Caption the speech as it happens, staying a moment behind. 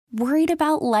Worried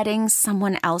about letting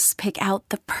someone else pick out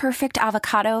the perfect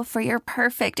avocado for your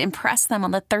perfect impress them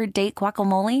on the third date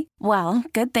guacamole? Well,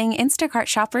 good thing Instacart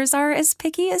shoppers are as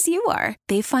picky as you are.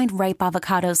 They find ripe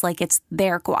avocados like it's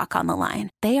their guac on the line.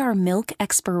 They are milk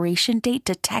expiration date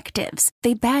detectives.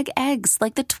 They bag eggs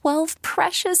like the 12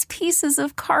 precious pieces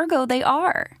of cargo they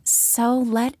are. So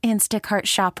let Instacart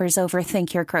shoppers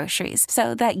overthink your groceries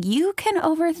so that you can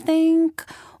overthink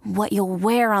what you'll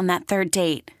wear on that third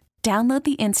date. Download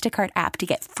the Instacart app to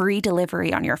get free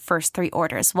delivery on your first 3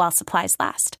 orders while supplies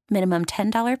last. Minimum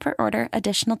 $10 per order.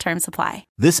 Additional terms apply.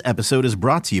 This episode is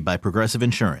brought to you by Progressive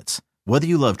Insurance. Whether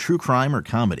you love true crime or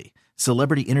comedy,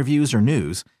 celebrity interviews or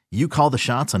news, you call the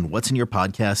shots on what's in your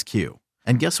podcast queue.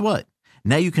 And guess what?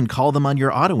 Now you can call them on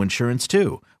your auto insurance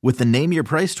too with the Name Your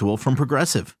Price tool from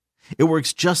Progressive. It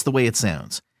works just the way it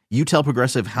sounds. You tell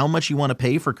Progressive how much you want to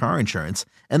pay for car insurance,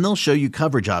 and they'll show you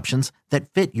coverage options that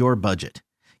fit your budget.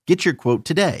 Get your quote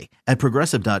today at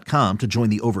Progressive.com to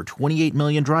join the over 28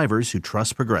 million drivers who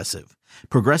trust Progressive.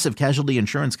 Progressive Casualty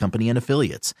Insurance Company and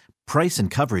Affiliates. Price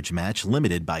and coverage match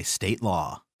limited by state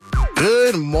law.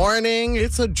 Good morning.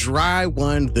 It's a dry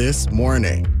one this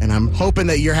morning, and I'm hoping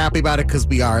that you're happy about it because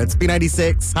we are. It's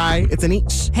B96. Hi, it's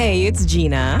Anish. Hey, it's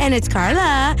Gina. And it's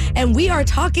Carla. And we are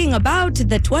talking about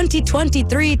the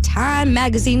 2023 Time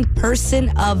Magazine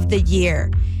Person of the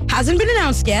Year. Hasn't been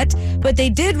announced yet, but they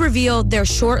did reveal their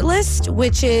shortlist,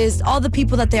 which is all the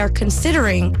people that they are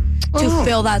considering to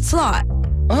fill that slot.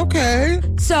 Okay.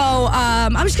 So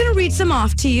I'm just going to read some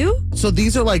off to you. So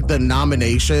these are like the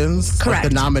nominations? Correct. Like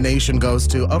the nomination goes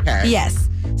to, okay. Yes.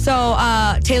 So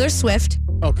Taylor Swift.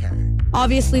 Okay.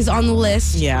 Obviously is on the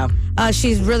list. Yeah.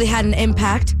 She's really had an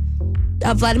impact.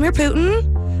 Vladimir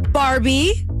Putin.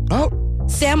 Barbie. Oh.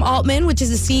 Sam Altman, which is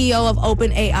the CEO of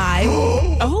OpenAI.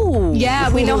 Oh.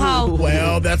 Yeah, we know how.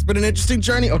 Well, that's been an interesting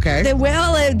journey. Okay.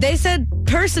 They said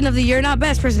person of the year, not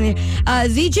best person of the year.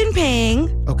 Xi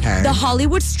Jinping. Okay. The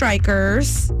Hollywood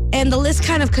strikers. And the list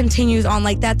kind of continues on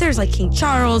like that. There's like King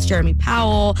Charles, Jeremy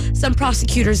Powell, some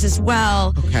prosecutors as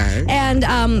well. Okay. And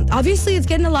obviously it's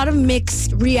getting a lot of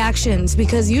mixed reactions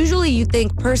because usually you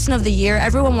think person of the year,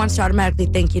 everyone wants to automatically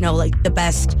think, like the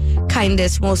best,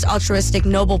 kindest, most altruistic,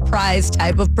 Nobel Prize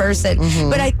type of person. Mm-hmm.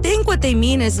 But I think what they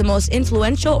mean is the most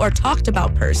influential or talked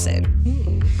about person.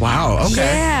 Wow, okay.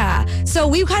 Yeah. So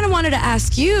we kind of wanted to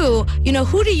ask you,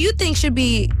 who do you think should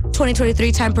be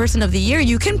 2023 Time Person of the Year?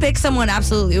 You can pick someone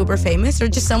absolutely uber famous or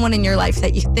just someone in your life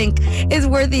that you think is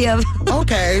worthy of.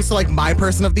 Okay, so like my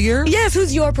person of the year? Yes,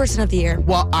 who's your person of the year?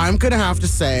 Well, I'm going to have to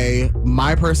say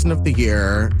my person of the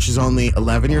year, she's only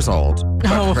 11 years old.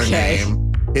 But her name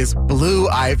is Blue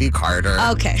Ivy Carter.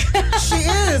 Okay. She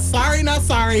is. Sorry, not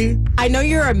sorry. I know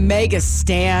you're a mega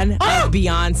stan of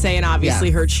Beyonce and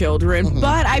obviously her children,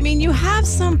 but I mean, you have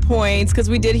some points because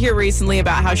we did hear recently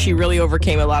about how she really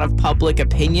overcame a lot of public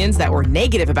opinions that were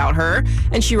negative about her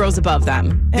and she rose above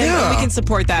them. And we can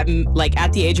support that like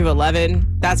at the age of 11.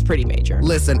 That's pretty major.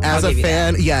 Listen, as a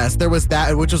fan, yes, there was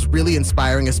that, which was really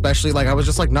inspiring, especially like I was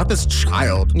just like, not this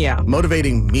child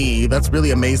motivating me. That's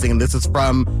really amazing. And this is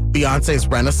from Beyonce's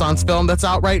Renaissance film that's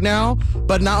out right now.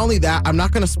 But not only that, I'm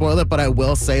not going to spoil it, but I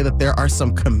will say that there are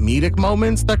some comedic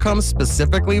moments that come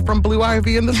specifically from Blue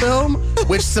Ivy in the film,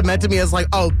 which cemented me as like,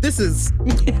 oh, this is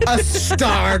a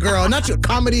star girl, not your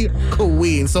comedy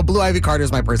queen. So Blue Ivy Carter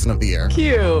is my person of the year.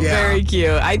 Cute. Very cute.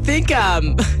 I think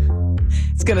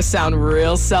it's going to sound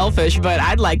real selfish, but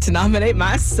I'd like to nominate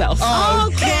myself. Oh,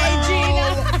 okay,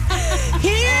 Gina.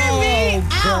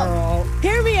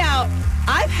 Hear me out.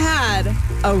 I've had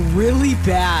a really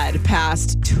bad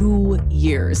past 2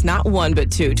 years. Not one,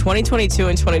 but two. 2022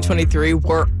 and 2023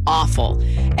 were awful.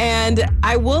 And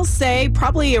I will say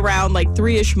probably around like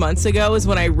 3-ish months ago is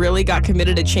when I really got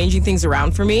committed to changing things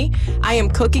around for me. I am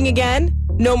cooking again.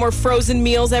 No more frozen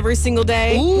meals every single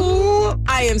day. Ooh.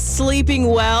 I am sleeping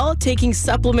well, taking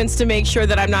supplements to make sure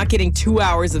that I'm not getting 2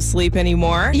 hours of sleep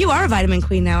anymore. You are a vitamin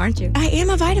queen now, aren't you? I am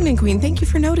a vitamin queen. Thank you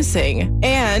for noticing.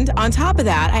 And on top of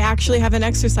that, I actually have an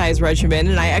exercise regimen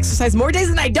and I exercise more days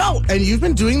than I don't. And you've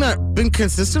been doing that, been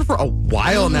consistent for a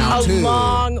while now, too. A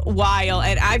long while.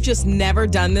 And I've just never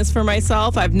done this for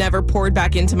myself. I've never poured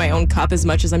back into my own cup as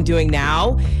much as I'm doing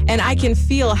now. And I can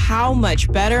feel how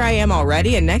much better I am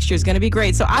already. And next year's going to be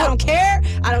great. So I don't care.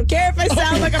 I don't care if I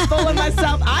sound like I'm full of myself.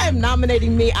 myself. I am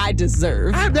nominating me. I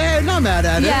deserve. I'm not mad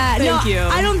at it. Yeah, Thank you.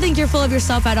 I don't think you're full of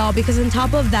yourself at all because on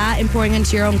top of that and pouring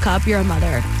into your own cup, you're a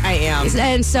mother. I am.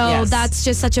 And so Yes. that's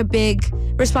just such a big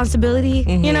responsibility,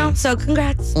 you know? So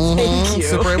congrats. Thank you.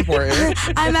 Super important.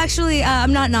 I'm actually,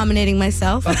 I'm not nominating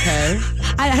myself. Okay.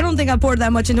 I don't think I poured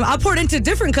that much into it. I poured into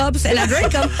different cups and I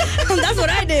drank them. That's what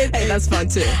I did. Hey, that's fun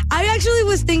too. I actually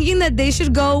was thinking that they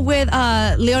should go with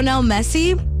Lionel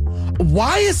Messi.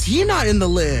 Why is he not in the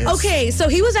list? Okay, so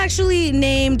he was actually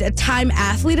named Time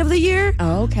Athlete of the Year.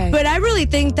 Oh, okay. But I really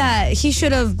think that he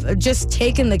should have just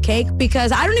taken the cake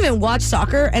because I don't even watch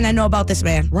soccer and I know about this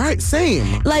man. Right,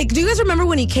 same. Like, do you guys remember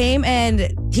when he came and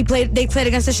they played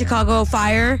against the Chicago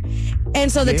Fire?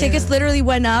 And so the tickets literally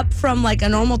went up from like a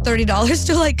normal $30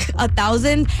 to like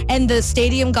 $1,000 and the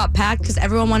stadium got packed because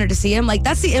everyone wanted to see him. Like,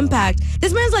 that's the impact.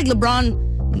 This man's like LeBron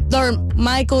or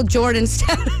Michael Jordan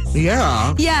status.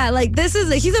 Yeah. Yeah, like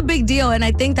he's a big deal. And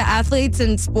I think the athletes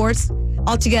and sports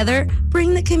all together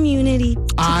bring the community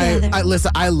together.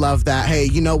 Listen, I love that. Hey,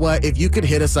 you know what? If you could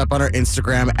hit us up on our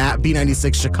Instagram at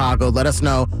B96 Chicago, let us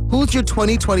know who's your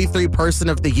 2023 person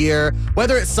of the year,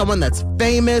 whether it's someone that's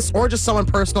famous or just someone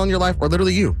personal in your life or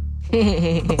literally you.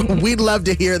 We'd love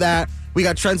to hear that. We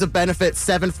got Trends of Benefits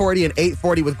 740 and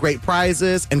 840 with great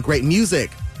prizes and great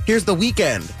music. Here's The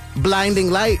Weeknd,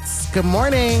 Blinding Lights. Good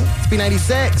morning. It's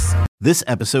B96. This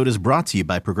episode is brought to you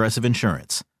by Progressive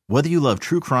Insurance. Whether you love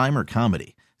true crime or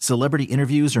comedy, celebrity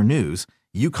interviews or news,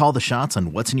 you call the shots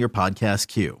on what's in your podcast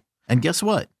queue. And guess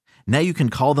what? Now you can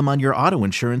call them on your auto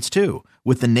insurance too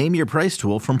with the Name Your Price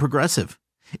tool from Progressive.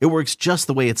 It works just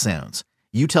the way it sounds.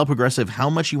 You tell Progressive how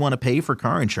much you want to pay for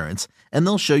car insurance, and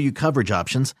they'll show you coverage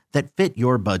options that fit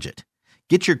your budget.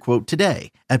 Get your quote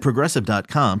today at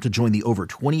Progressive.com to join the over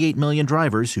 28 million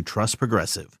drivers who trust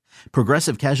Progressive.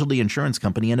 Progressive Casualty Insurance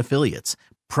Company and Affiliates.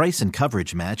 Price and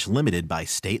coverage match limited by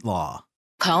state law.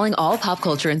 Calling all pop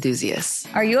culture enthusiasts.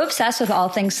 Are you obsessed with all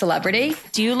things celebrity?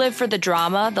 Do you live for the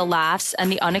drama, the laughs,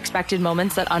 and the unexpected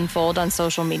moments that unfold on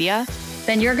social media?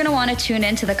 Then you're going to want to tune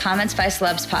into the Comments by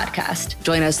Celebs podcast.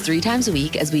 Join us 3 times a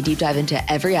week as we deep dive into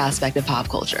every aspect of pop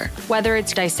culture. Whether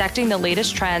it's dissecting the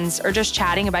latest trends or just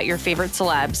chatting about your favorite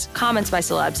celebs, Comments by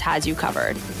Celebs has you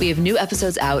covered. We have new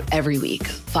episodes out every week.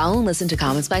 Follow and listen to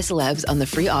Comments by Celebs on the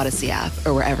free Odyssey app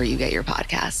or wherever you get your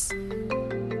podcasts.